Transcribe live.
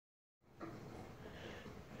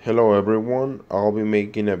Hello everyone, I'll be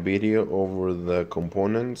making a video over the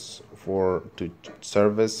components to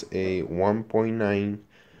service a 1.9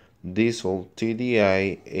 diesel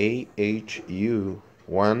TDI AHU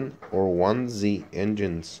 1 or 1Z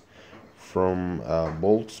engines from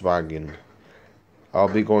Volkswagen. I'll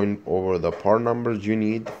be going over the part numbers you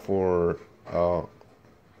need for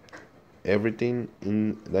everything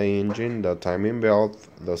in the engine: the timing belt,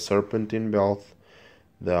 the serpentine belt,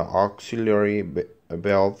 the auxiliary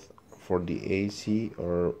belt for the AC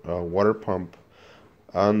or water pump,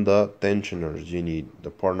 and the tensioners you need, the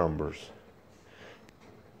part numbers.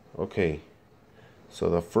 Okay, so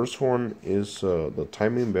the first one is the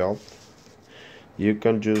timing belt. You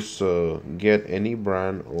can just get any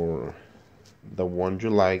brand or the one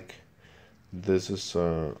you like. This is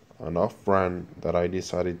an off-brand that I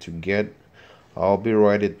decided to get. I'll be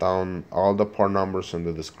writing down all the part numbers in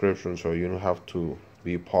the description so you don't have to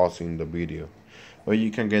be pausing the video. But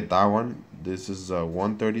you can get that one. This is a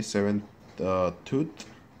 137 tooth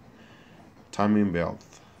timing belt.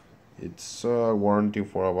 It's warranty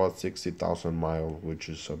for about 60,000 miles, which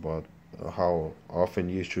is about how often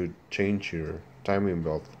you should change your timing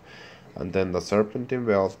belt. And then the serpentine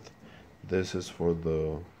belt. This is for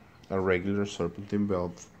a regular serpentine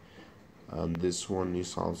belt, and this one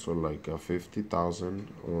is also like a 50,000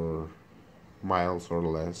 or miles or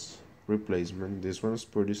less replacement. This one is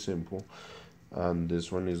pretty simple, and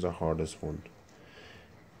this one is the hardest one.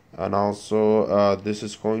 And also this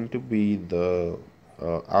is going to be the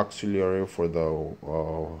auxiliary for the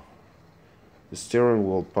steering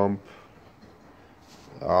wheel pump.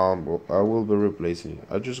 I will be replacing it.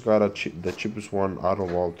 I just got the cheapest one out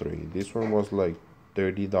of all three. This one was like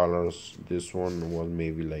 $30. This one was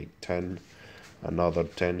maybe like 10, another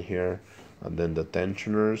 10 here. And then the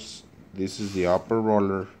tensioners. This is the upper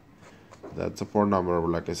roller. That's a part number.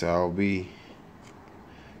 Like I said, I'll be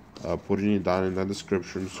putting it down in the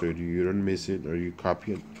description so you don't miss it or you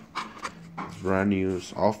copy it. It's brand new,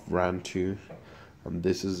 it's off brand too. And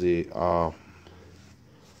this is the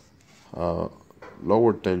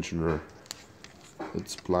lower tensioner.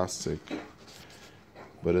 It's plastic,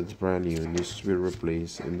 but it's brand new. It needs to be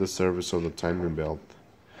replaced in the service of the timing belt.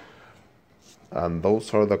 And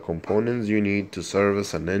those are the components you need to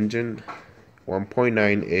service an engine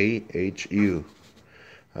 1.9 AHU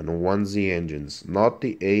and 1Z engines, not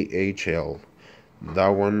the AHL. That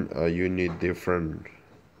one you need different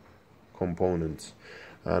components.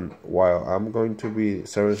 And while I'm going to be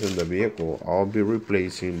servicing the vehicle, I'll be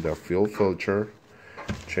replacing the fuel filter,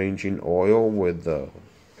 changing oil with the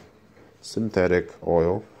synthetic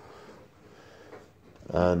oil,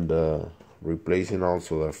 and replacing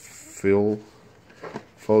also the fuel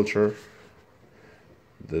filter.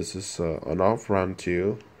 This is an off-brand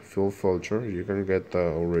too, fuel filter. You can get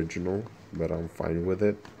the original, but I'm fine with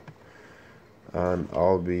it. And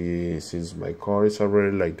I'll be, since my car is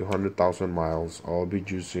already like 200,000 miles, I'll be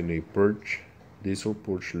using a diesel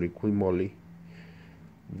purge liquid moly.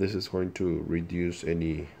 This is going to reduce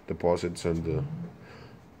any deposits on the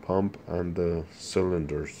pump and the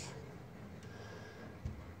cylinders.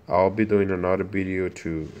 I'll be doing another video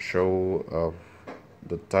to show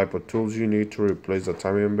the type of tools you need to replace the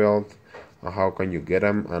timing belt, and how can you get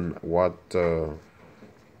them, and what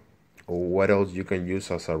else you can use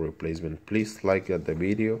as a replacement. Please like the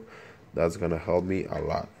video. That's gonna help me a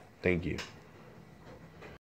lot. Thank you.